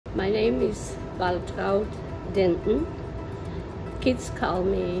My name is Wally Denton. Kids call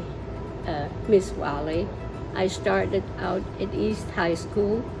me Miss Wally. I started out at East High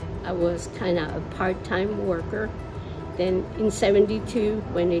School. I was kind of a part-time worker. Then in '72,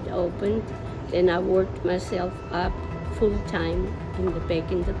 when it opened, then I worked myself up full-time in the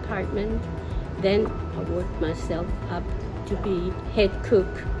baking department. Then I worked myself up to be head cook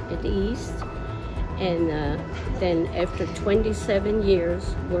at East. And then after 27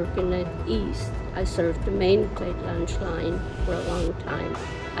 years working at East, I served the main plate lunch line for a long time.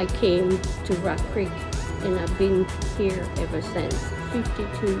 I came to Rock Creek and I've been here ever since,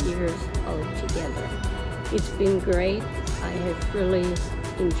 52 years altogether. It's been great. I have really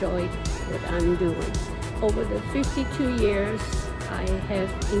enjoyed what I'm doing. Over the 52 years, I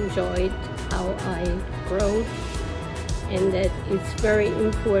have enjoyed how I grow, and that it's very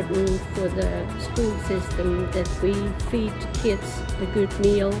important for the school system that we feed kids a good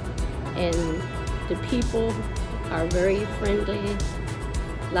meal, and the people are very friendly,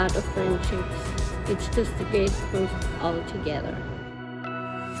 a lot of friendships. It's just a great group all together.